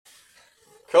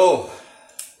Cool.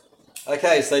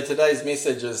 Okay, so today's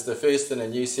message is the first in a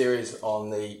new series on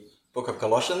the book of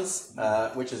Colossians,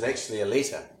 which is actually a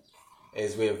letter,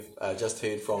 as we've just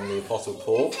heard from the Apostle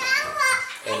Paul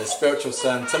and his spiritual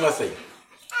son Timothy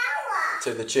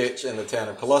to the church in the town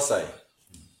of Colossae.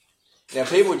 Now,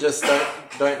 people just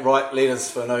don't write letters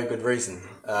for no good reason,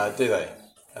 do they?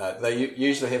 They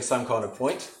usually have some kind of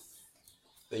point.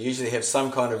 They usually have some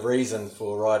kind of reason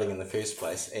for writing in the first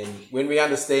place. And when we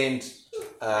understand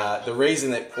the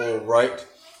reason that Paul wrote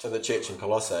to the church in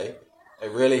Colossae,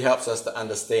 it really helps us to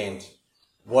understand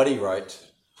what he wrote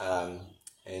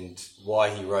and why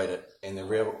he wrote it and the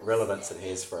real relevance it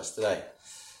has for us today.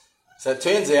 So it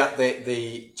turns out that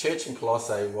the church in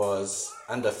Colossae was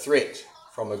under threat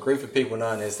from a group of people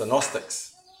known as the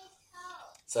Gnostics.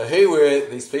 So who were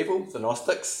these people, the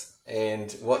Gnostics,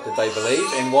 and what did they believe,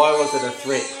 and why was it a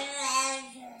threat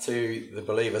to the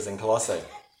believers in Colossae?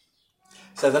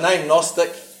 So the name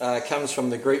Gnostic comes from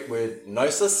the Greek word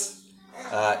gnosis,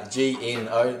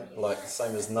 G-N-O, like the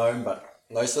same as gnome, but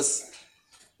gnosis,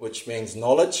 which means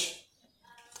knowledge,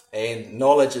 and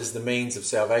knowledge is the means of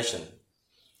salvation.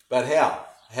 But how?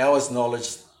 How is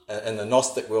knowledge in the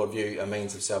Gnostic worldview a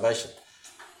means of salvation?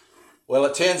 Well,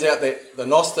 it turns out that the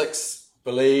Gnostics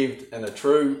believed in a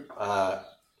true,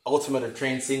 ultimate and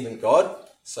transcendent God,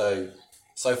 so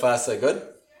far so good,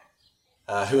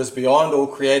 who is beyond all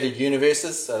created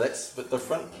universes, so that's a bit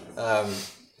different.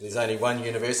 There's only one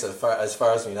universe as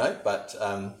far as we know, but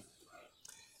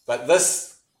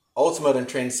this ultimate and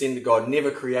transcendent God never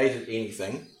created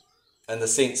anything in the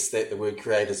sense that the word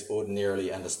create is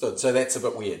ordinarily understood. So that's a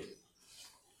bit weird,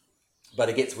 but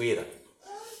it gets weirder.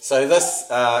 So this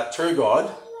true God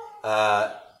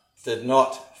did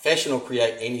not fashion or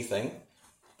create anything,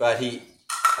 but he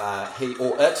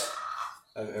or it,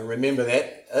 and remember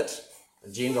that, it,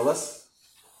 genderless,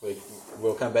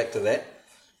 we'll come back to that,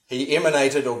 he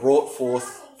emanated or brought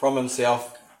forth from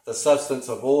himself the substance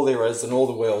of all there is in all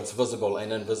the worlds, visible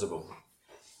and invisible.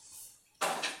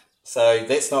 So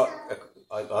that's not,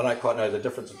 I don't quite know the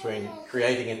difference between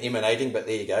creating and emanating, but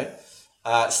there you go.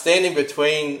 Standing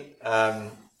between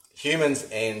humans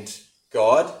and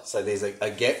God, so there's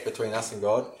a gap between us and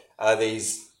God, are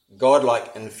these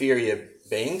godlike inferior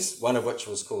beings, one of which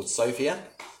was called Sophia,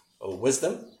 or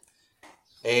wisdom.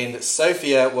 And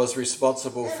Sophia was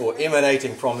responsible for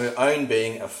emanating from her own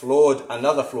being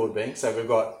another flawed being. So we've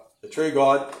got the true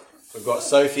God, we've got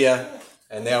Sophia,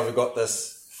 and now we've got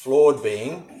this flawed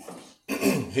being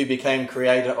who became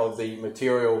creator of the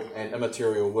material and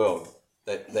immaterial world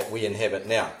that we inhabit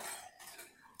now.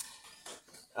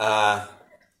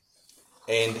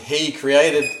 And he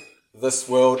created this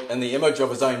world in the image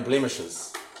of his own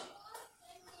blemishes.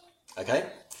 Okay?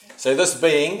 So this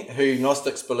being, who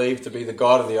Gnostics believe to be the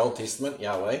God of the Old Testament,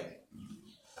 Yahweh,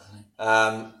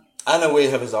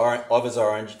 unaware of his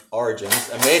origins,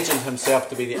 imagined himself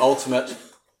to be the ultimate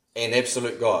and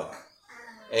absolute God.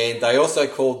 And they also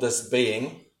called this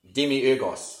being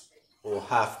demiurgos, or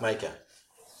half-maker.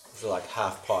 It's like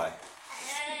half pie.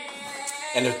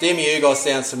 And if demiurgos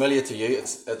sounds familiar to you,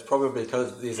 it's probably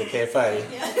because there's a cafe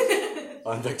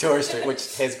on Victoria Street,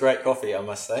 which has great coffee, I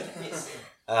must say.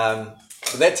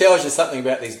 But that tells you something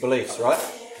about these beliefs, right?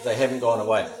 They haven't gone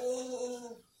away.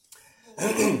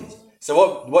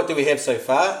 So what do we have so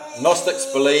far?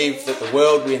 Gnostics believe that the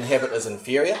world we inhabit is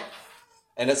inferior,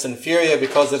 and it's inferior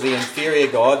because of the inferior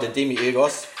God, the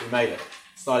demiurgos, who made it.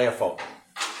 It's not our fault.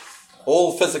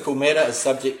 All physical matter is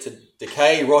subject to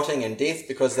decay, rotting, and death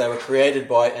because they were created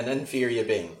by an inferior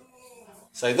being.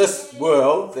 So this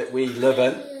world that we live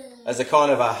in is a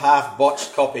kind of a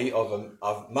half-botched copy of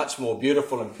a much more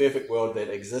beautiful and perfect world that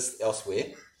exists elsewhere.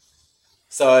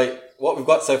 So what we've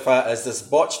got so far is this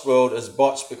botched world is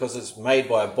botched because it's made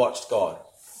by a botched God.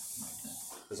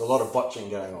 There's a lot of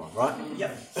botching going on, right?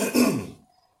 Yep.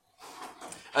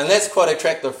 And that's quite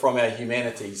attractive from our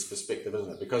humanity's perspective,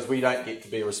 isn't it? Because we don't get to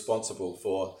be responsible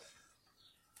for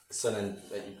sin and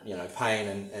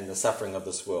pain and the suffering of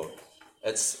this world.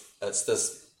 It's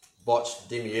this botched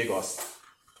demiurgos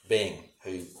being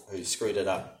who screwed it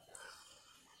up.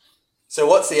 So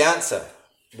what's the answer?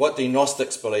 What do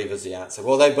Gnostics believe is the answer?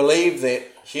 Well, they believe that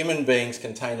human beings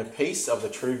contain a piece of the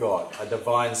true God, a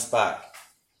divine spark,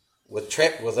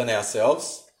 trapped within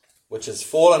ourselves, which has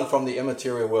fallen from the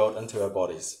immaterial world into our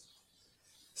bodies.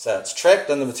 So it's trapped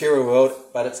in the material world,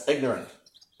 but it's ignorant.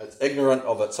 It's ignorant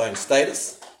of its own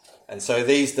status. And so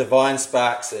these divine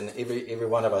sparks, and every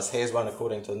one of us has one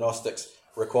according to the Gnostics,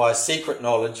 require secret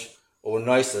knowledge or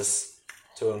gnosis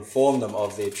to inform them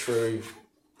of their true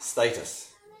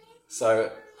status.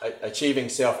 So achieving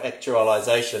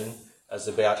self-actualization is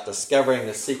about discovering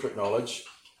the secret knowledge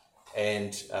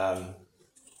and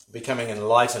becoming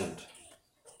enlightened.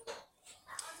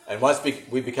 And once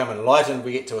we become enlightened,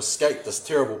 we get to escape this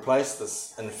terrible place,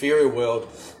 this inferior world,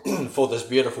 for this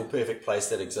beautiful, perfect place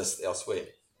that exists elsewhere.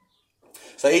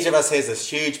 So each of us has this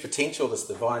huge potential, this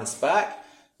divine spark.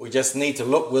 We just need to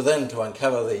look within to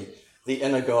uncover the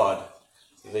inner God,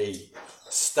 the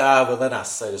star within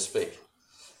us, so to speak.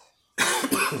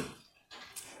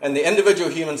 And the individual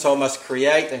human soul must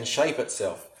create and shape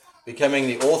itself, becoming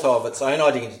the author of its own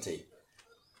identity.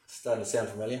 Starting to sound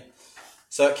familiar?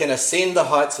 So it can ascend the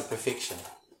heights of perfection,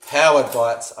 powered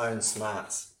by its own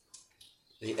smarts.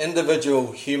 The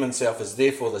individual human self is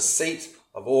therefore the seat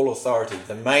of all authority,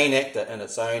 the main actor in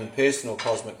its own personal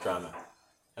cosmic drama.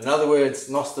 In other words,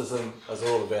 Gnosticism is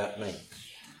all about me.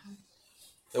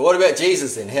 So what about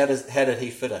Jesus then? How did he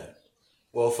fit in?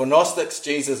 Well, for Gnostics,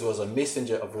 Jesus was a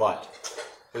messenger of light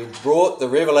who brought the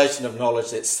revelation of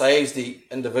knowledge that saves the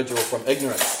individual from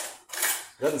ignorance.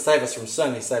 He doesn't save us from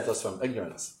sin, he saves us from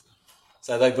ignorance.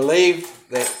 So they believed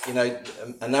that,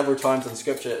 a number of times in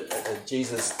Scripture,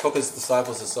 Jesus took his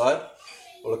disciples aside.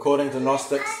 Well, according to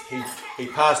Gnostics, he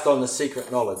passed on the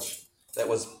secret knowledge.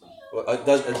 It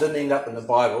didn't end up in the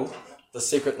Bible. The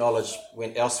secret knowledge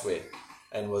went elsewhere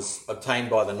and was obtained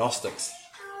by the Gnostics.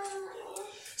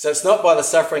 So it's not by the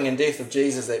suffering and death of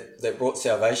Jesus that brought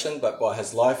salvation, but by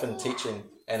his life and teaching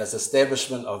and his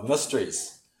establishment of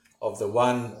mysteries of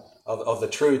the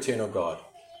true eternal God.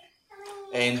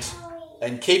 And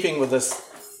in keeping with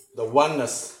this, the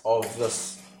oneness of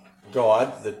this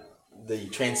God, the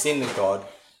transcendent God,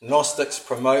 Gnostics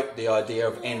promote the idea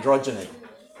of androgyny,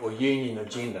 or union of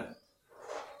gender.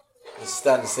 It's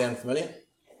starting to sound familiar?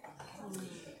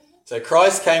 So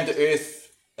Christ came to earth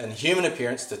in human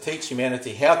appearance to teach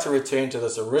humanity how to return to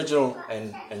this original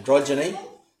androgyny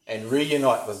and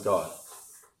reunite with God.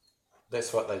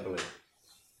 That's what they believe,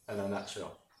 in a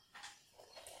nutshell.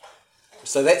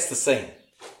 So that's the scene.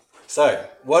 So,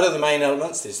 what are the main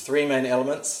elements? There's three main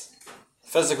elements.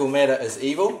 Physical matter is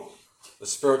evil. The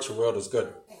spiritual world is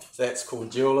good. So that's called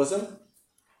dualism.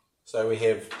 So we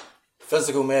have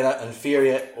physical matter,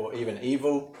 inferior or even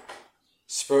evil.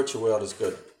 Spiritual world is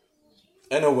good.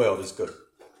 Inner world is good.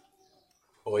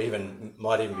 Or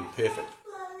might even be perfect.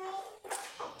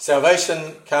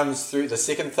 Salvation comes through the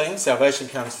second thing. Salvation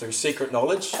comes through secret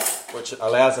knowledge, which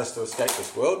allows us to escape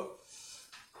this world.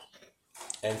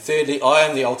 And thirdly, I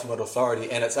am the ultimate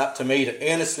authority, and it's up to me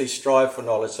to earnestly strive for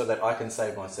knowledge so that I can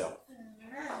save myself.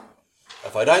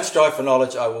 If I don't strive for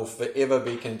knowledge, I will forever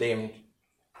be condemned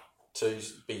to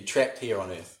be trapped here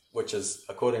on earth, which is,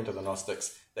 according to the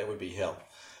Gnostics, that would be hell.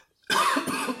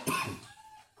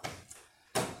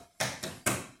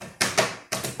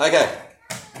 Okay,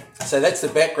 so that's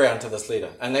the background to this letter,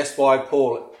 and that's why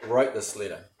Paul wrote this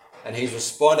letter. And he's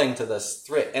responding to this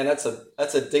threat, and it's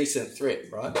a decent threat,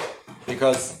 right?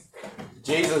 Because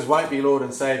Jesus won't be Lord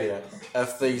and Saviour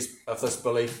if this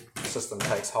belief system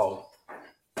takes hold.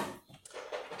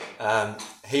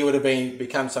 He would have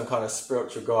become some kind of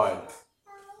spiritual guide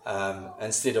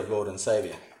instead of Lord and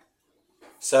Saviour.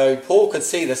 So Paul could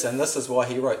see this, and this is why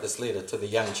he wrote this letter to the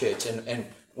young church. And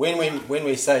when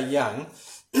we say young,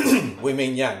 we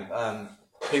mean young.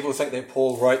 People think that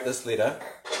Paul wrote this letter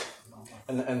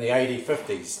in the AD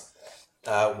 50s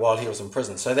while he was in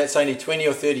prison. So that's only 20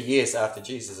 or 30 years after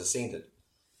Jesus ascended.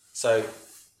 So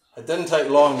it didn't take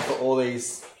long for all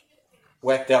these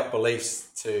whacked out beliefs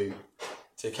to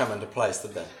come into place,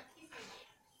 did they?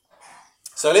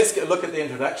 So let's look at the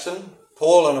introduction.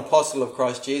 Paul, an apostle of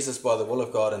Christ Jesus by the will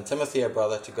of God, and Timothy, our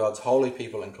brother, to God's holy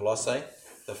people in Colossae,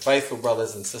 the faithful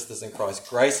brothers and sisters in Christ,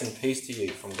 grace and peace to you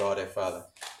from God our Father.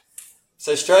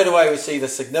 So straight away we see the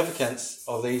significance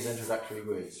of these introductory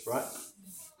words, right?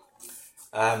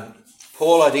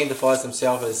 Paul identifies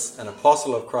himself as an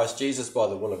apostle of Christ Jesus by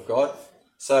the will of God.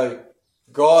 So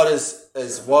God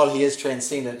is while he is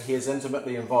transcendent, he is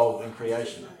intimately involved in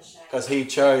creation because he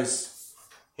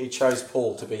chose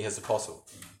Paul to be his apostle.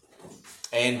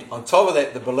 And on top of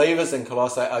that, the believers in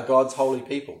Colossae are God's holy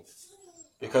people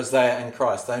because they are in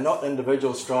Christ. They're not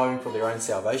individuals striving for their own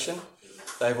salvation.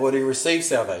 They've already received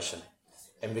salvation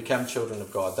and become children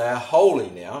of God. They are holy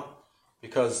now,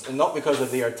 not because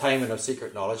of their attainment of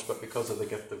secret knowledge, but because of the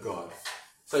gift of God.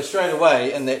 So straight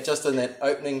away, in that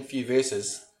opening few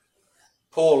verses,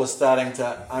 Paul is starting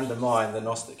to undermine the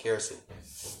Gnostic heresy.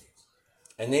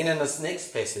 And then in this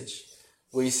next passage,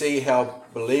 we see how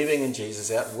believing in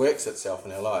Jesus outworks itself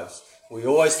in our lives. We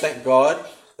always thank God,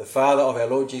 the Father of our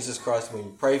Lord Jesus Christ, when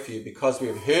we pray for you, because we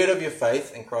have heard of your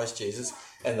faith in Christ Jesus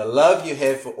and the love you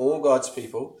have for all God's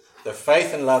people, the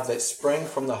faith and love that spring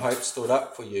from the hope stored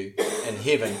up for you in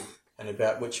heaven and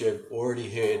about which you have already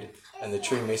heard and the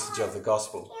true message of the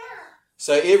gospel.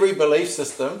 So every belief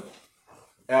system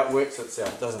outworks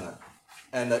itself, doesn't it?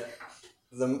 And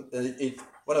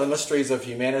one of the mysteries of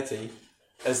humanity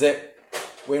is that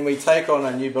when we take on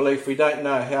a new belief, we don't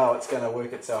know how it's going to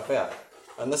work itself out.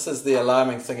 And this is the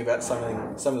alarming thing about some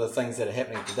of the things that are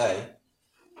happening today.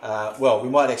 We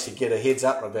might actually get a heads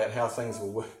up about how things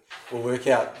will work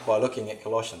out by looking at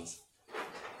Colossians.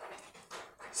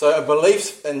 So a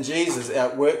belief in Jesus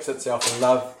outworks itself in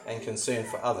love and concern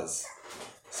for others.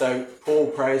 So Paul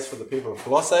prays for the people of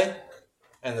Colossae,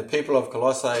 and the people of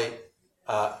Colossae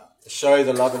show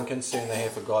the love and concern they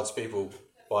have for God's people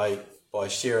by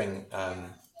sharing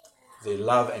their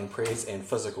love and prayers and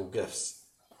physical gifts.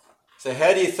 So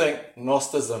how do you think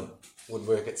Gnosticism would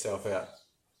work itself out?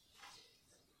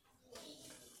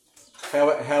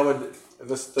 How would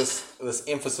this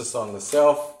emphasis on the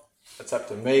self, it's up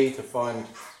to me to find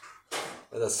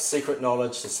this secret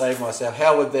knowledge to save myself,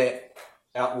 how would that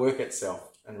outwork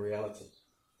itself in reality?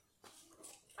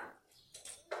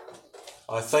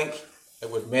 I think it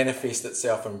would manifest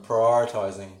itself in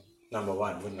prioritising number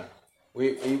one, wouldn't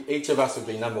it? Each of us would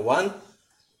be number one,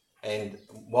 and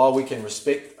while we can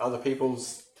respect other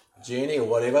people's journey or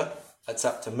whatever, it's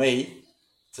up to me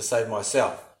to save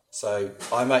myself. So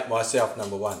I make myself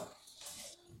number one.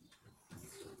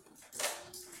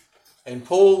 And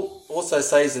Paul also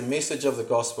says the message of the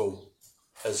gospel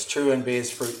is true and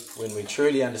bears fruit when we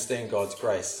truly understand God's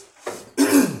grace.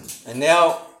 And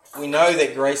now we know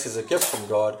that grace is a gift from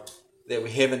God that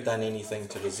we haven't done anything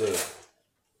to deserve.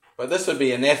 But this would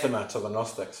be anathema to the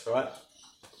Gnostics, right?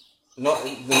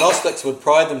 The Gnostics would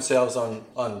pride themselves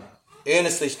on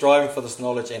earnestly striving for this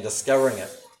knowledge and discovering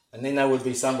it. And then they would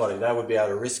be somebody. They would be able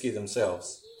to rescue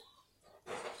themselves.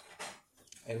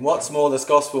 And what's more, this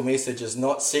gospel message is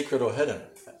not secret or hidden.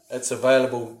 It's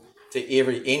available to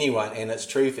anyone, and it's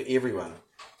true for everyone.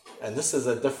 And this is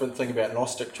a different thing about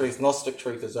Gnostic truth. Gnostic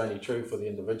truth is only true for the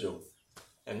individual.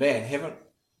 And man, I don't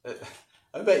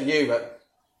know about you, but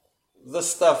this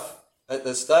stuff,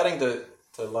 it's starting to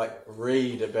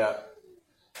read about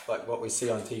like what we see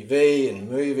on TV and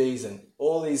movies and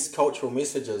all these cultural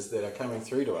messages that are coming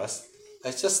through to us.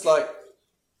 It's just like,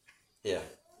 it's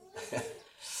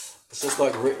just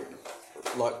like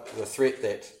the threat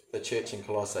that the church in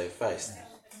Colossae faced.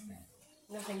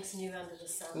 Nothing's new under the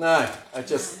sun. No, it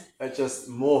just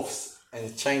morphs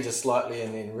and changes slightly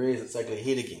and then rears its ugly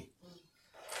head again.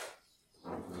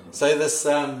 So this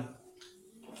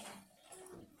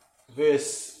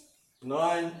verse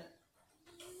 9.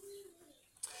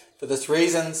 For this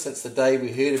reason, since the day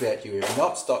we heard about you, we have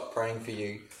not stopped praying for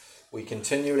you. We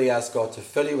continually ask God to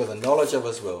fill you with the knowledge of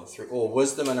his will, through all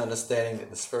wisdom and understanding that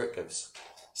the Spirit gives,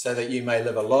 so that you may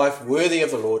live a life worthy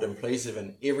of the Lord and pleasing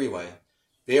in every way,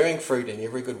 bearing fruit in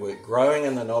every good work, growing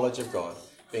in the knowledge of God,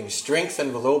 being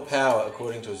strengthened with all power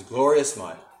according to his glorious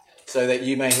might, so that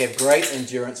you may have great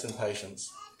endurance and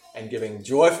patience, and giving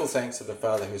joyful thanks to the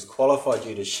Father who has qualified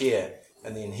you to share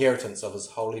in the inheritance of his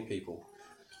holy people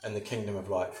in the kingdom of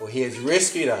light. For he has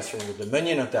rescued us from the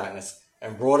dominion of darkness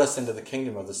and brought us into the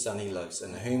kingdom of the Son he loves,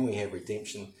 in whom we have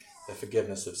redemption, the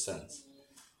forgiveness of sins.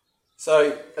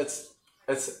 So it's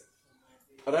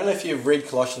I don't know if you've read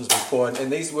Colossians before,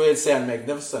 and these words sound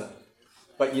magnificent,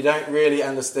 but you don't really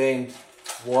understand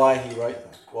why he wrote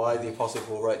them, why the Apostle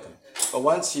Paul wrote them. But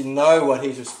once you know what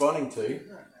he's responding to,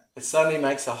 it suddenly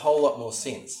makes a whole lot more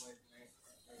sense.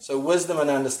 So wisdom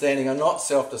and understanding are not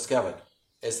self-discovered,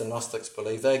 as the Gnostics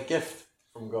believe. They're a gift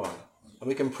from God. And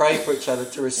we can pray for each other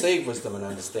to receive wisdom and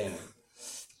understanding.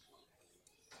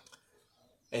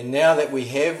 And now that we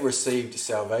have received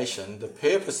salvation, the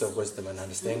purpose of wisdom and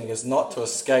understanding is not to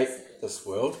escape this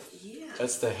world.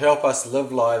 It's to help us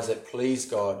live lives that please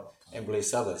God and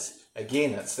bless others.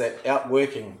 Again, it's that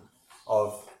outworking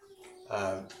of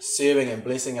serving and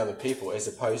blessing other people as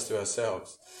opposed to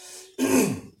ourselves.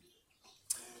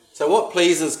 So what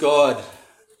pleases God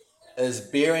is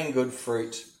bearing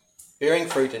fruit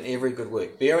in every good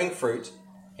work. Bearing fruit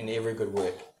in every good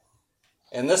work.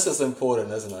 And this is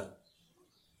important, isn't it?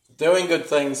 Doing good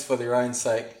things for their own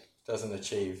sake doesn't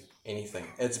achieve anything.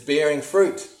 It's bearing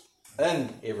fruit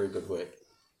in every good work.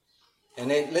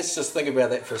 And then let's just think about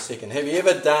that for a second. Have you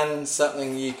ever done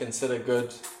something you consider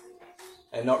good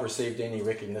and not received any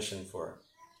recognition for it?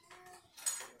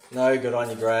 No good on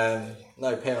you, Graham.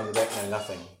 No pat on the back, no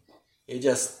nothing. You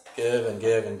just give and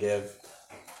give and give.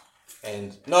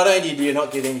 And not only do you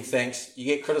not get any thanks, you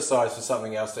get criticised for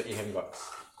something else that you haven't got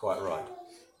quite right.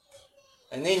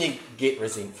 And then you get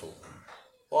resentful.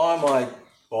 Why am I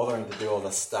bothering to do all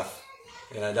this stuff?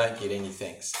 I don't get any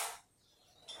thanks.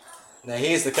 Now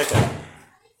here's the kicker.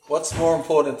 What's more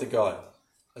important to God?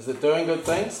 Is it doing good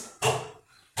things?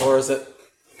 Or is it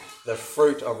the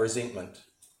fruit of resentment?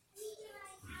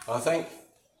 I think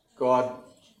God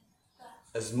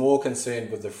is more concerned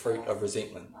with the fruit of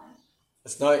resentment.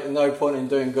 It's no point in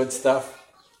doing good stuff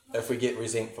if we get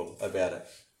resentful about it.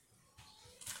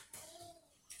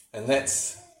 And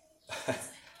that's,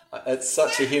 it's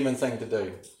such a human thing to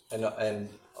do. And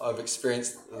I've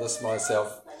experienced this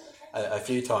myself a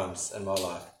few times in my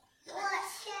life.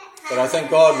 But I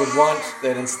think God would want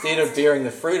that instead of bearing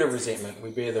the fruit of resentment, we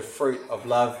bear the fruit of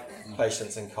love,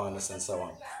 patience and kindness and so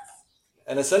on.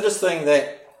 And it's interesting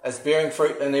that it's bearing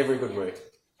fruit in every good work.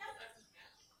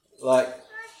 Like,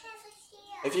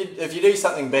 if you do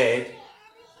something bad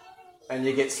and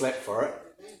you get slapped for it,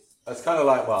 it's kind of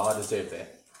like, well, I deserve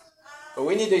that. But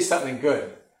when you do something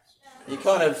good, you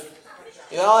kind of,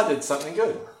 I did something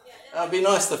good. It'd be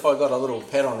nice if I got a little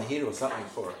pat on the head or something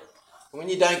for it. And when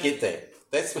you don't get that,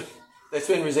 that's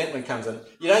when resentment comes in.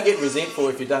 You don't get resentful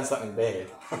if you've done something bad,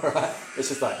 right? It's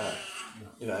just like,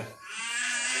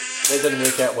 that didn't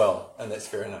work out well, and that's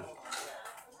fair enough.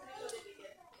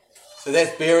 So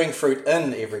that's bearing fruit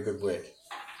in every good work.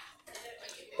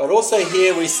 But also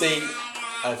here we see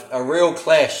a real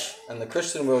clash in the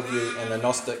Christian worldview and the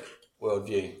Gnostic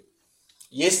worldview.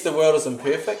 Yes, the world is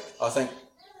imperfect. I think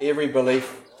every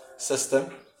belief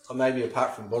system, or maybe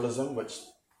apart from Buddhism, which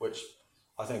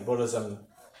I think Buddhism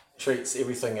treats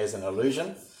everything as an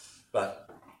illusion, but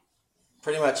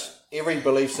pretty much every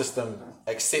belief system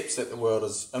accepts that the world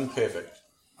is imperfect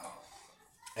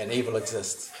and evil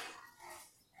exists.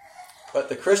 But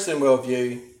the Christian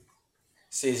worldview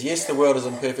says, yes, the world is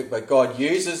imperfect, but God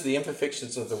uses the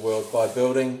imperfections of the world by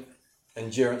building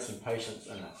endurance and patience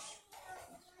in us.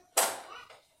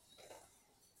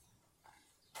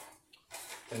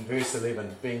 In verse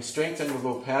 11, being strengthened with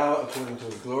all power according to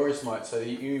his glorious might, so that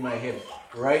you may have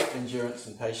great endurance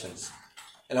and patience.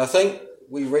 And I think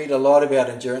we read a lot about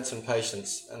endurance and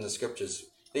patience in the scriptures.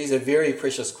 These are very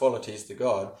precious qualities to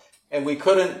God, and we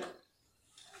couldn't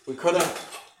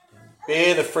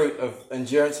bear the fruit of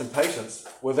endurance and patience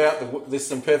without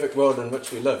this imperfect world in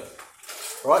which we live,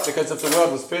 right? Because if the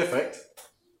world was perfect,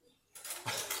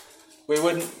 we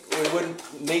wouldn't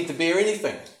need to bear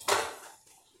anything.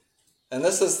 And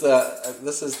this is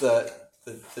the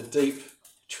deep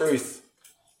truth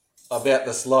about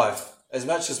this life. As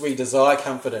much as we desire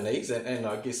comfort and ease, and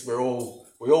I guess we all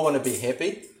want to be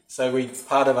happy, so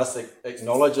part of us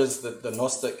acknowledges the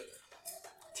Gnostic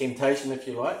temptation, if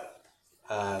you like.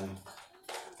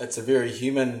 It's a very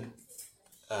human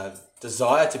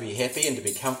desire to be happy and to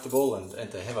be comfortable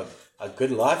and to have a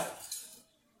good life.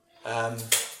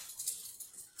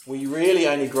 We really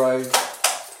only grow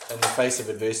in the face of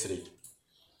adversity.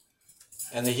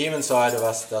 And the human side of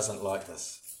us doesn't like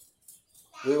this.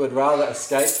 We would rather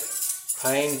escape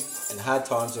pain and hard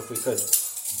times if we could.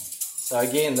 So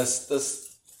again,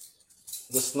 this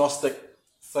Gnostic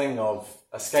thing of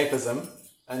escapism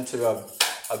into a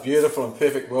beautiful and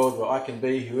perfect world where I can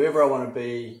be whoever I want to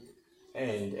be,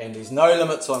 and there's no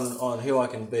limits on who I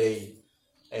can be,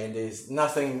 and there's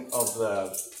nothing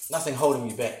holding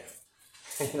me back.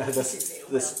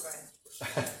 this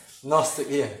Gnostic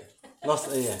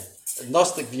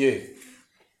view.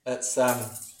 It's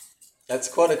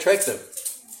quite attractive,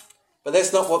 but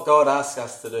that's not what God asks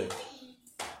us to do.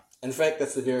 In fact,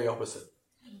 that's the very opposite.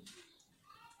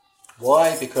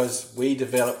 Why? Because we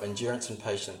develop endurance and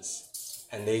patience,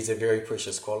 and these are very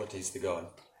precious qualities to God.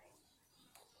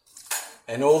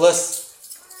 And all this,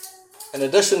 in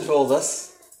addition to all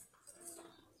this,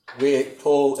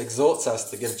 Paul exhorts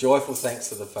us to give joyful thanks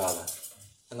to the Father.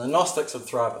 And the Gnostics would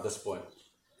thrive at this point.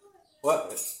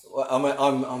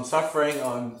 I'm suffering.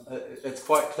 It's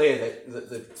quite clear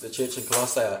that the church in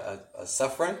Colossae are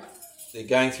suffering. They're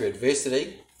going through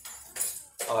adversity.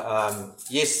 They're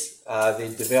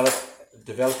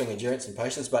developing endurance and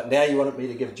patience, but now you want me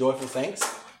to give joyful thanks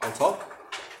on top?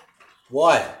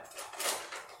 Why?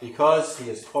 Because he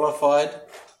has qualified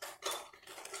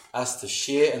us to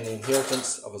share in the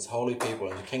inheritance of his holy people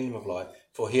in the kingdom of light,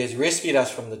 for he has rescued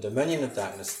us from the dominion of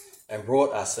darkness and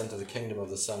brought us into the kingdom of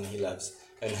the Son he loves,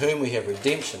 in whom we have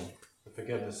redemption, the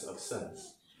forgiveness of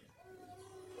sins.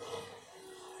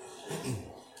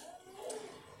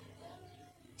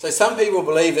 So some people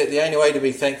believe that the only way to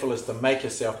be thankful is to make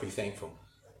yourself be thankful.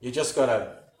 You just got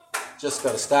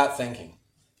to start thinking.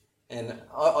 And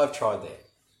I've tried that.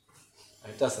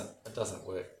 It doesn't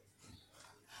work.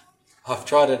 I've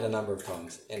tried it a number of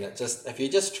times, and if you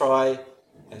just try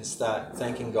and start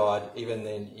thanking God, even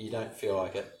then you don't feel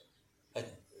like it.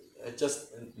 It just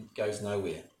goes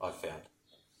nowhere, I've found.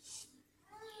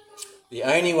 The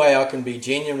only way I can be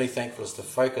genuinely thankful is to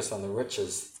focus on the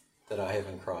riches that I have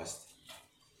in Christ.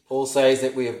 Paul says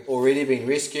that we have already been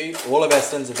rescued, all of our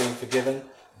sins have been forgiven,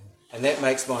 and that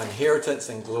makes my inheritance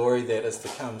and glory that is to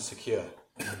come secure.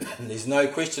 And there's no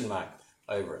question mark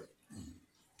over it.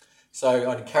 So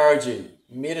I'd encourage you,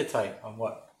 meditate on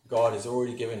what God has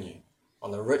already given you,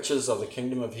 on the riches of the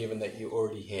kingdom of heaven that you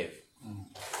already have.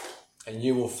 And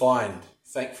you will find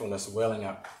thankfulness welling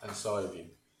up inside of you.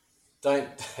 Don't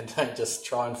just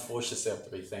try and force yourself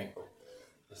to be thankful.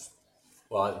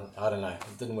 I don't know.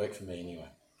 It didn't work for me anyway.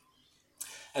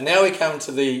 And now we come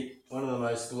to one of the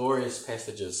most glorious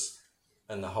passages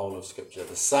in the whole of Scripture.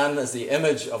 The Son is the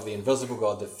image of the invisible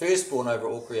God, the firstborn over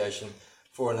all creation.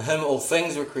 For in him all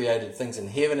things were created, things in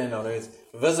heaven and on earth,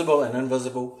 visible and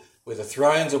invisible, whether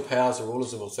thrones or powers or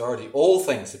rulers of authority. All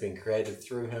things have been created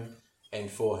through him and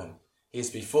for him. He is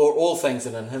before all things,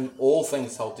 and in him all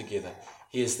things hold together.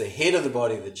 He is the head of the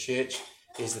body of the church.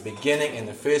 He is the beginning and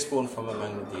the firstborn from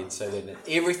among the dead, so that in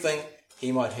everything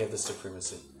he might have the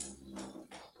supremacy.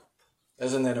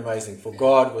 Isn't that amazing? For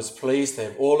God was pleased to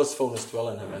have all his fullness dwell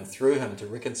in him, and through him to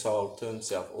reconcile to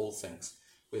himself all things,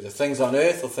 whether things on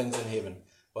earth or things in heaven,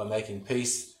 by making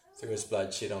peace through his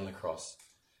blood shed on the cross.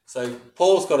 So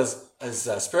Paul's got his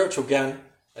spiritual gun,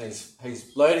 and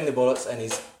he's loading the bullets, and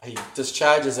he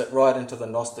discharges it right into the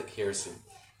Gnostic heresy.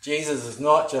 Jesus is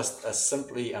not just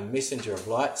simply a messenger of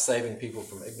light, saving people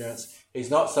from ignorance.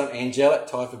 He's not some angelic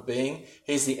type of being.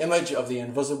 He's the image of the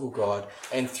invisible God,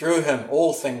 and through him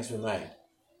all things were made.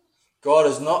 God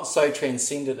is not so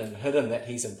transcendent and hidden that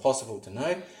he's impossible to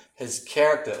know. His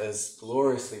character is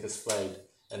gloriously displayed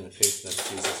in the person of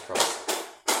Jesus Christ.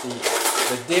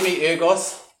 The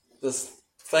demiurgos, this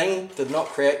thing, did not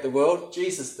create the world.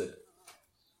 Jesus did.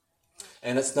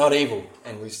 And it's not evil,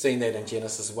 and we've seen that in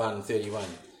Genesis 1:31.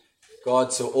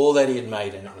 God saw all that he had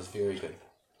made, and it was very good.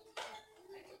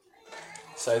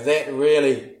 So that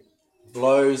really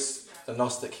blows the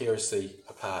Gnostic heresy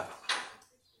apart.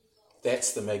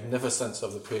 That's the magnificence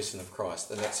of the person of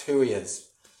Christ, and that's who he is.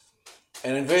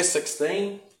 And in verse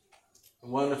 16, a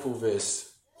wonderful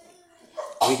verse,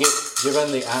 we get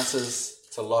given the answers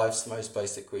to life's most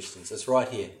basic questions. It's right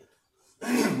here.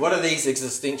 What are these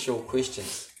existential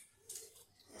questions?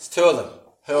 It's two of them.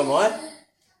 Who am I?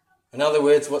 In other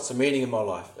words, what's the meaning of my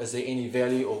life? Is there any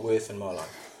value or worth in my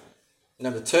life?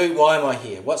 Number two, why am I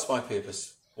here? What's my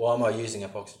purpose? Why am I using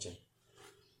up oxygen?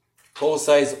 Paul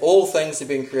says all things have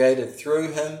been created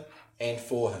through him and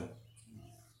for him.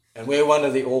 And we're one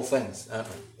of the all things, aren't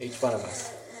we? Each one of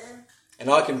us. And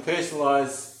I can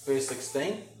personalise verse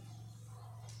 16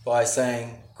 by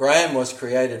saying Graham was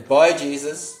created by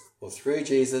Jesus, or through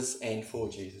Jesus, and for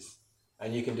Jesus.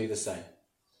 And you can do the same.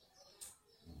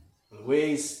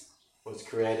 Louise was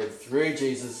created through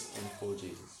Jesus and for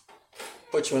Jesus.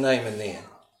 Put your name in there.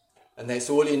 And that's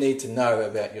all you need to know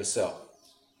about yourself.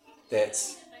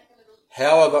 That's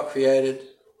how I got created,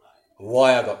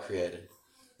 why I got created.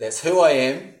 That's who I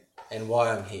am and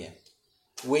why I'm here.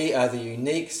 We are the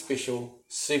unique, special,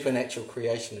 supernatural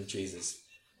creation of Jesus.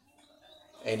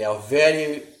 And our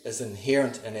value is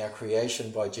inherent in our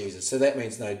creation by Jesus. So that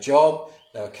means no job,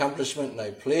 no accomplishment,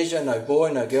 no pleasure, no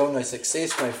boy, no girl, no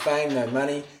success, no fame, no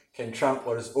money can trump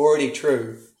what is already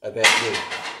true about you.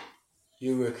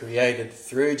 You were created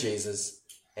through Jesus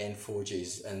and for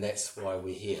Jesus, and that's why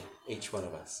we're here, each one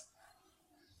of us.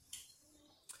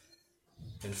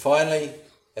 And finally,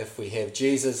 if we have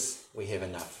Jesus, we have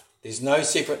enough. There's no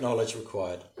separate knowledge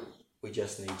required. We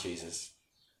just need Jesus.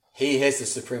 He has the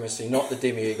supremacy, not the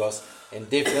demiurgos, and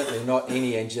definitely not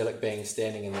any angelic being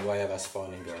standing in the way of us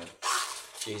finding God.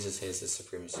 Jesus has the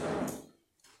supremacy.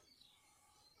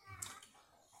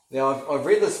 Now, I've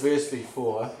read this verse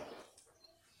before.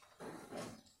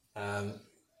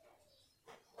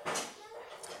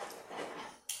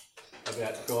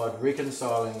 About God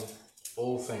reconciling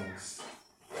all things.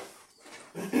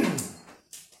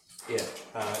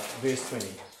 Verse 20.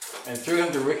 And through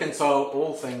him to reconcile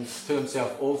all things to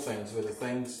himself, all things, whether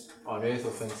things on earth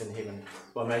or things in heaven,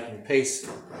 by making peace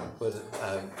with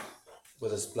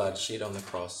his blood shed on the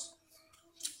cross.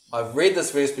 I've read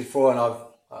this verse before, and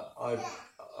I've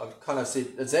kind of said,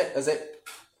 is that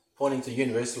pointing to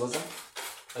universalism?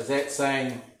 Is that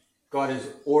saying God has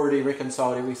already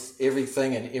reconciled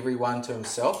everything and everyone to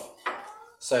himself,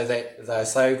 so that they're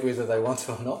saved whether they want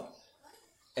to or not?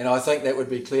 And I think that would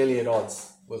be clearly at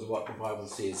odds with what the Bible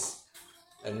says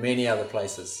in many other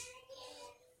places.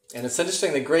 And it's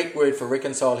interesting, the Greek word for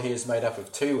reconcile here is made up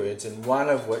of two words, and one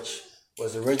of which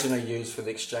was originally used for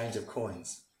the exchange of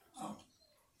coins.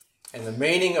 And the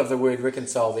meaning of the word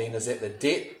reconcile then is that the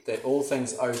debt that all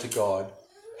things owe to God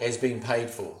has been paid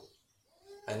for.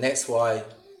 And that's why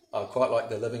I quite like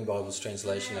the Living Bible's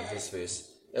translation of this verse.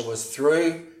 It was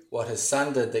through what his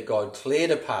Son did that God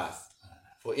cleared a path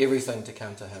for everything to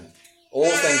come to him. All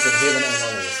things in heaven and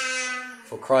on earth.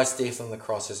 For Christ's death on the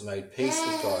cross has made peace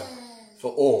with God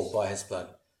for all by his blood.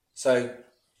 So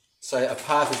a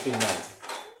path has been made.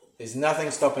 There's nothing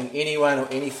stopping anyone or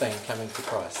anything coming to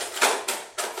Christ.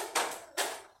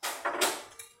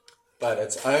 But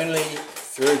it's only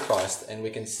through Christ, and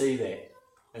we can see that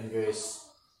in verse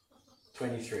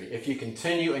 23. If you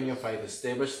continue in your faith,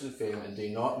 established and firm, and do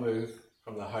not move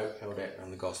from the hope held out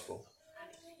in the gospel.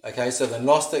 Okay, so the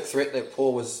Gnostic threat that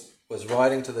Paul was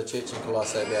writing to the church in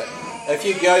Colossae about, if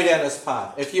you go down this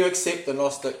path, if you accept the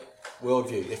Gnostic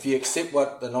worldview, if you accept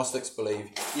what the Gnostics believe,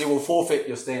 you will forfeit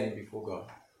your standing before God.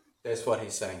 That's what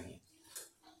he's saying here.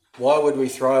 Why would we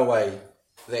throw away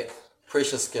that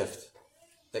precious gift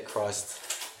that Christ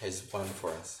has won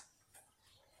for us?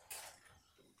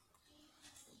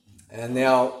 And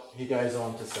now he goes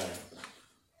on to say,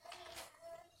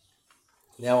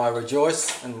 now I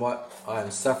rejoice in what I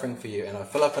am suffering for you, and I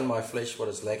fill up in my flesh what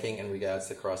is lacking in regards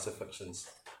to Christ's afflictions,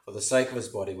 for the sake of his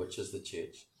body, which is the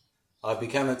church. I've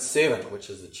become its servant, which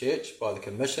is the church, by the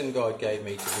commission God gave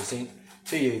me to present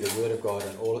to you the word of God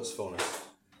in all its fullness,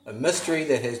 a mystery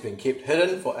that has been kept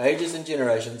hidden for ages and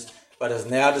generations, but is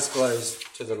now disclosed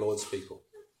to the Lord's people.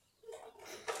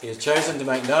 He has chosen to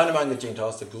make known among the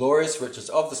Gentiles the glorious riches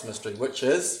of this mystery, which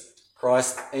is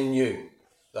Christ in you,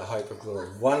 the hope of glory.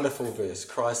 Wonderful verse,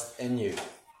 Christ in you,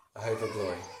 the hope of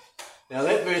glory. Now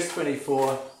that verse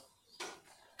 24,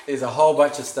 there's a whole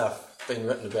bunch of stuff being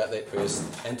written about that verse,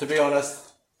 and to be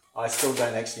honest, I still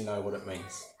don't actually know what it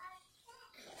means.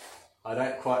 I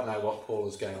don't quite know what Paul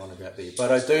is going on about there,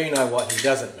 but I do know what he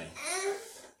doesn't mean.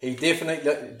 He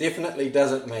definitely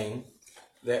doesn't mean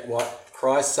that what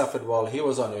Christ suffered while he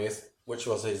was on earth, which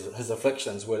was his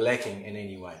afflictions, were lacking in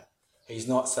any way. He's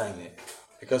not saying that,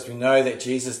 because we know that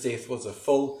Jesus' death was a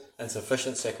full and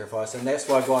sufficient sacrifice, and that's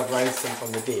why God raised him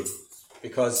from the dead,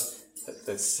 because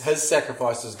his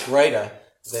sacrifice was greater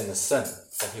than the sin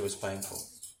that he was paying for.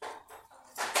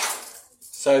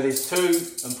 So there's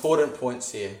two important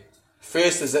points here.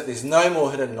 First is that there's no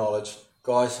more hidden knowledge.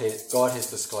 God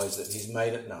has disclosed it. He's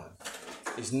made it known.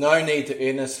 There's no need to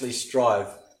earnestly strive,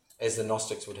 as the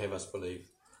Gnostics would have us believe.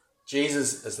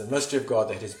 Jesus is the mystery of God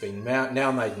that has been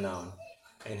now made known.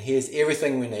 And here's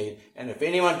everything we need. And if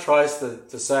anyone tries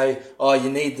to say, oh,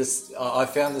 you need this, I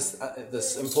found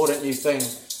this important new thing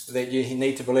that you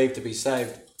need to believe to be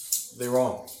saved, they're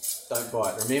wrong. Don't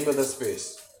buy it. Remember this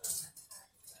verse.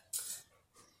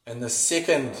 And the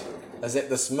second is that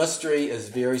this mystery is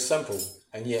very simple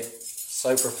and yet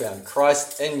so profound.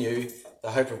 Christ in you,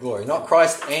 the hope of glory. Not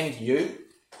Christ and you.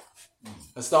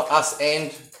 It's not us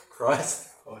and Christ,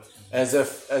 as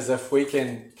if we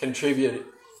can contribute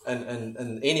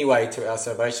in any way to our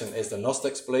salvation, as the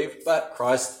Gnostics believe, but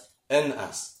Christ in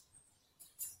us.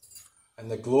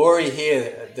 And the glory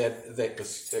here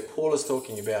that Paul is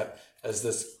talking about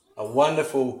is a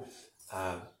wonderful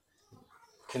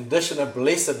condition of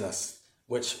blessedness,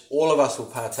 which all of us will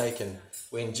partake in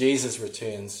when Jesus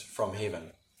returns from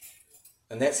heaven.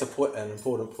 And that's an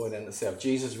important point in itself.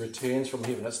 Jesus returns from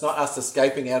heaven. It's not us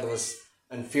escaping out of this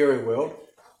inferior world.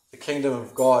 The kingdom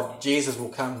of God, Jesus will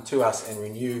come to us and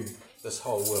renew this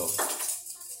whole world.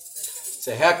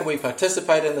 So how can we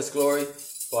participate in this glory?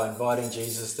 By inviting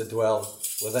Jesus to dwell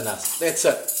within us. That's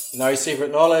it. No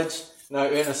secret knowledge, no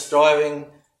earnest striving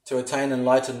to attain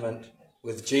enlightenment.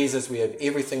 With Jesus, we have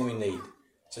everything we need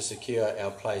to secure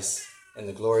our place in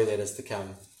the glory that is to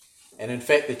come. And in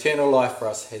fact, eternal life for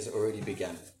us has already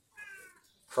begun.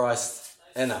 Christ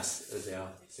in us is our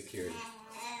security.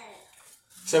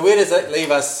 So where does that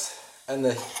leave us in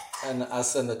the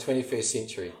 21st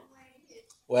century?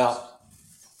 Well,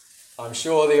 I'm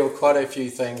sure there were quite a few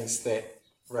things that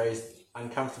raised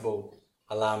uncomfortable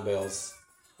alarm bells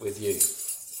with you.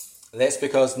 That's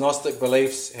because Gnostic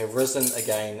beliefs have risen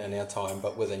again in our time,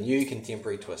 but with a new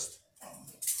contemporary twist.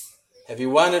 Have you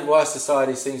wondered why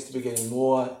society seems to be getting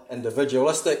more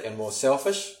individualistic and more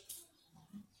selfish?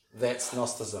 That's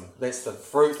Gnosticism. That's the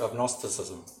fruit of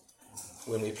Gnosticism.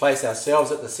 When we place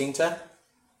ourselves at the centre,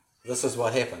 this is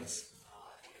what happens.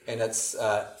 And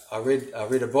I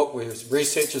read a book where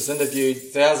researchers interviewed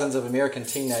thousands of American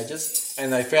teenagers,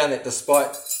 and they found that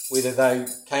despite whether they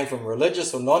came from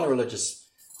religious or non-religious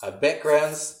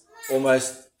backgrounds,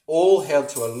 almost all held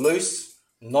to a loose,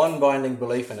 non-binding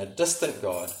belief in a distant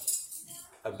God,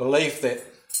 a belief that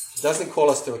doesn't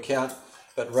call us to account,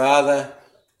 but rather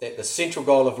that the central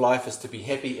goal of life is to be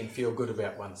happy and feel good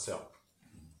about oneself.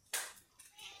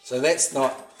 So that's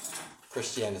not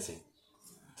Christianity.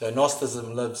 So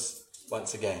Gnosticism lives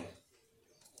once again.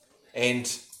 And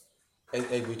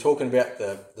and we're talking about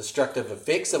the destructive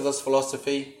effects of this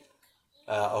philosophy,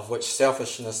 of which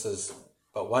selfishness is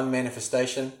but one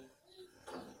manifestation.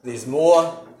 There's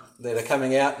more that are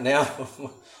coming out now,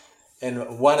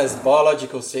 and one is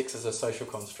biological sex as a social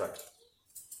construct.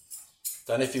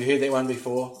 Don't know if you've heard that one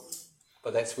before,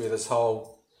 but that's where this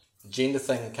whole gender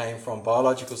thing came from.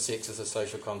 Biological sex as a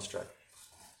social construct.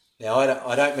 Now,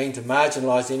 I don't mean to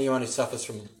marginalise anyone who suffers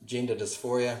from gender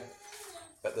dysphoria,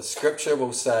 but the scripture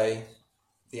will say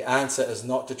the answer is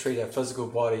not to treat our physical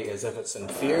body as if it's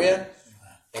inferior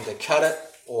and to cut it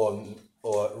or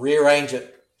rearrange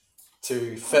it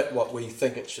to fit what we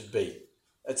think it should be.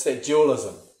 It's that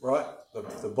dualism, right?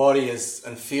 The body is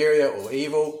inferior or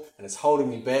evil and it's holding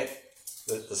me back.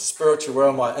 The spiritual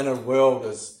world, my inner world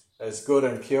is good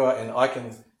and pure, and I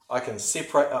can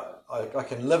separate. I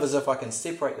can live as if I can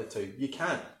separate the two. You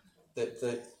can't.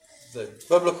 The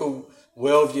biblical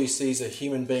worldview sees a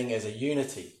human being as a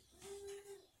unity.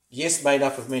 Yes, made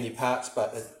up of many parts,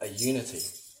 but a unity.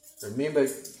 Remember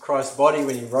Christ's body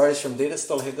when he rose from dead, it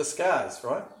still had the scars,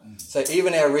 right? So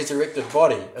even our resurrected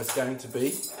body is going to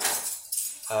be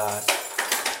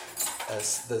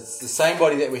the same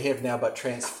body that we have now, but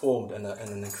transformed in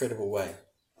an incredible way.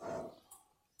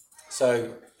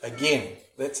 So again,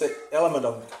 that's an element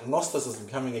of Gnosticism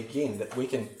coming again, that we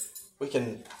can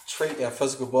treat our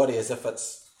physical body as if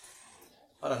it's,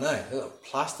 I don't know, a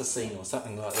plasticine or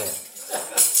something like that.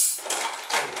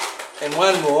 And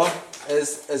one more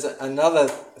is another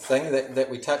thing that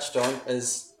we touched on,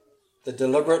 is the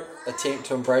deliberate attempt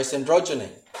to embrace androgyny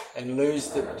and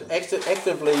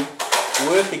actively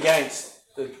work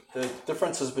against the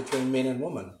differences between men and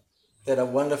women that are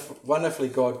wonderfully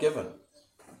God-given.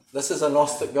 This is a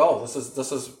Gnostic goal.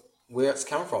 This is where it's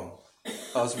come from.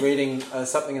 I was reading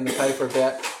something in the paper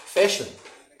about fashion,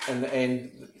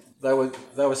 and they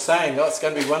were saying, it's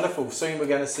going to be wonderful. Soon we're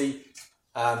going to see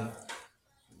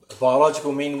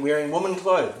biological men wearing women's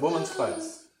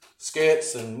clothes,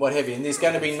 skirts and what have you. And there's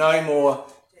going to be no more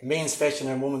men's fashion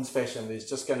and women's fashion. There's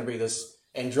just going to be this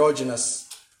androgynous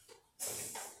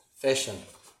fashion.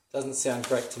 Doesn't sound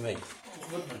great to me.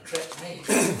 It wouldn't attract me.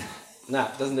 No,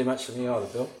 it doesn't do much for me either,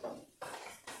 Bill.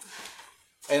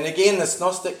 And again, this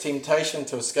Gnostic temptation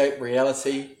to escape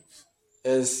reality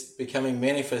is becoming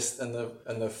manifest in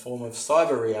the form of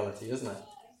cyber reality, isn't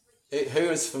it? Who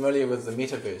is familiar with the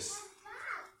metaverse?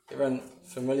 Everyone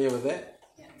familiar with that?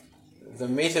 The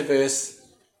metaverse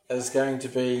is going to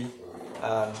be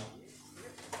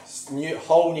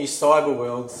whole new cyber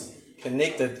worlds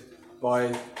connected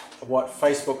by what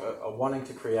Facebook are wanting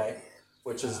to create,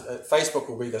 which is Facebook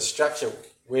will be the structure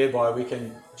whereby we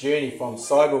can journey from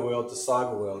cyber world to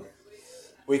cyber world.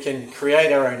 We can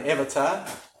create our own avatar,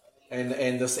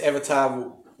 and this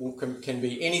avatar can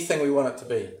be anything we want it to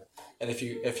be. And if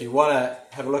you want to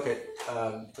have a look at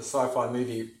the sci-fi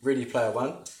movie Ready Player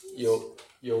One, you'll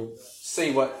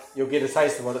get a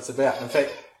taste of what it's about. In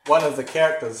fact, one of the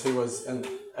characters who was in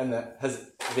their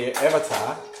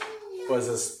avatar was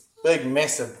this big,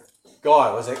 massive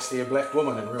guy, was actually a black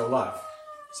woman in real life.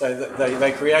 So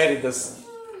they created this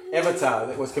avatar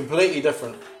that was completely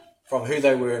different from who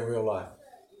they were in real life.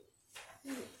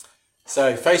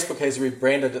 So Facebook has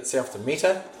rebranded itself to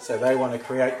Meta, so they want to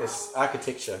create this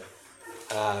architecture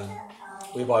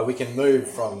whereby we can move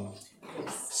from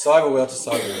cyber world to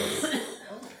cyber world.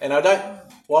 And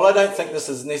while I don't think this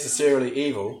is necessarily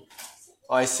evil,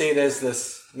 I see it as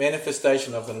this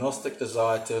manifestation of the Gnostic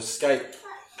desire to escape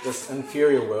this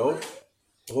inferior world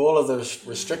with all of the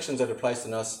restrictions that are placed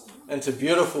on us into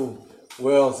beautiful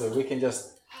worlds that we can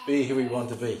just be who we want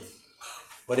to be,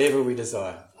 whatever we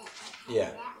desire.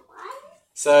 Yeah.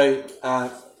 So,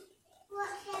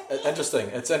 interesting.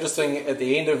 It's interesting at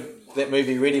the end of that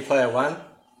movie, Ready Player One,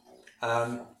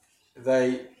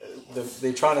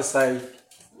 they're trying to say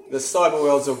the cyber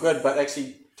worlds are good, but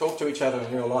actually talk to each other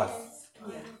in real life.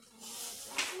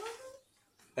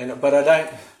 But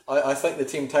I think the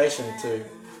temptation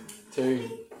to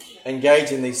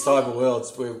engage in these cyber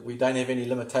worlds where we don't have any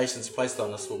limitations placed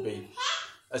on us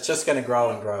it's just going to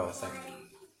grow and grow, I think.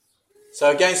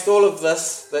 So against all of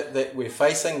this that we're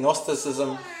facing,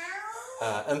 Gnosticism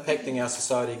impacting our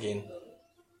society again,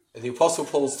 the Apostle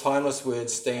Paul's timeless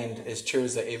words stand as true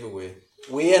as they ever were.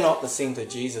 We are not the centre,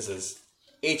 Jesus is.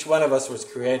 Each one of us was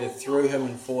created through him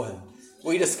and for him.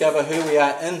 We discover who we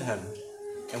are in him,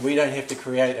 and we don't have to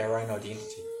create our own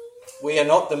identity. We are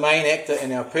not the main actor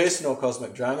in our personal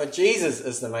cosmic drama. Jesus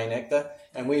is the main actor,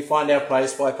 and we find our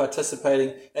place by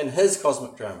participating in his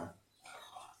cosmic drama.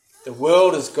 The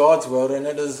world is God's world, and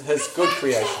it is his good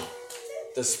creation,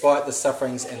 despite the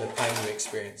sufferings and the pain we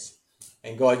experience.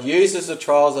 And God uses the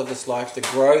trials of this life to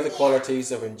grow the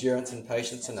qualities of endurance and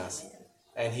patience in us.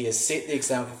 And he has set the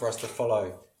example for us to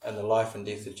follow in the life and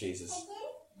death of Jesus.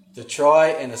 To try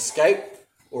and escape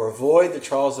or avoid the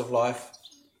trials of life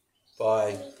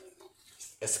by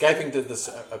escaping to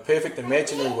a perfect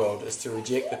imaginary world is to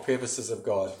reject the purposes of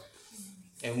God.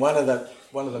 And one of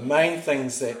the main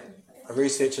things that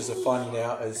researchers are finding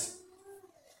out is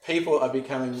people are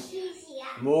becoming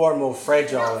more and more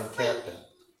fragile in character.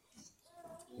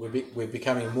 We're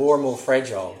becoming more and more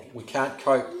fragile. We can't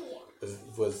cope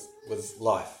with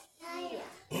life.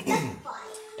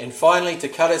 And finally, to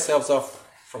cut ourselves off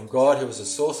from God, who is a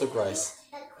source of grace,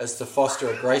 is to foster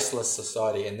a graceless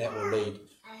society, and that will lead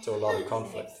to a lot of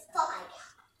conflict.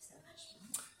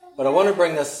 But I want to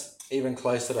bring this even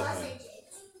closer to home.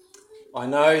 I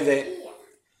know that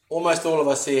almost all of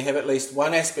us here have at least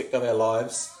one aspect of our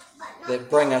lives that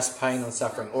bring us pain and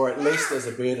suffering, or at least as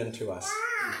a burden to us.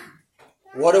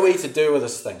 What are we to do with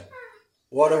this thing?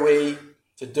 What are we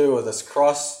to do with this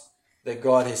cross that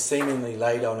God has seemingly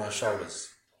laid on our shoulders?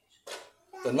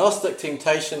 The Gnostic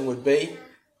temptation would be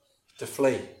to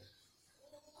flee.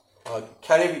 I'll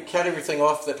cut everything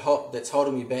off that's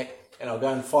holding me back, and I'll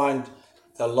go and find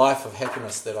the life of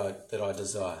happiness that I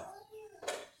desire.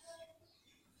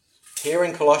 Here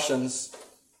in Colossians,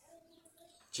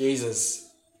 Jesus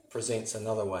presents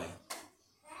another way.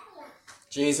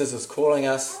 Jesus is calling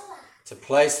us to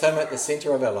place him at the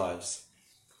centre of our lives,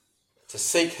 to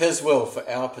seek his will for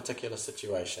our particular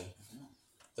situation,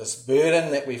 this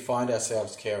burden that we find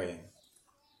ourselves carrying.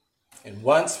 And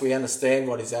once we understand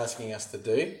what he's asking us to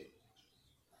do,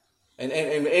 and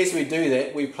as we do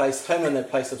that, we place him in the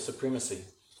place of supremacy.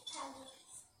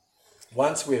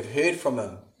 Once we have heard from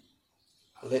him,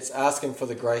 let's ask him for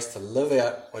the grace to live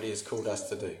out what he has called us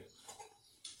to do.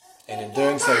 And in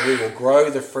doing so, we will grow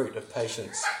the fruit of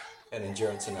patience and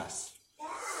endurance in us.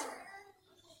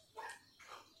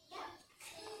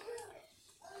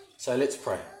 So let's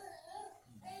pray.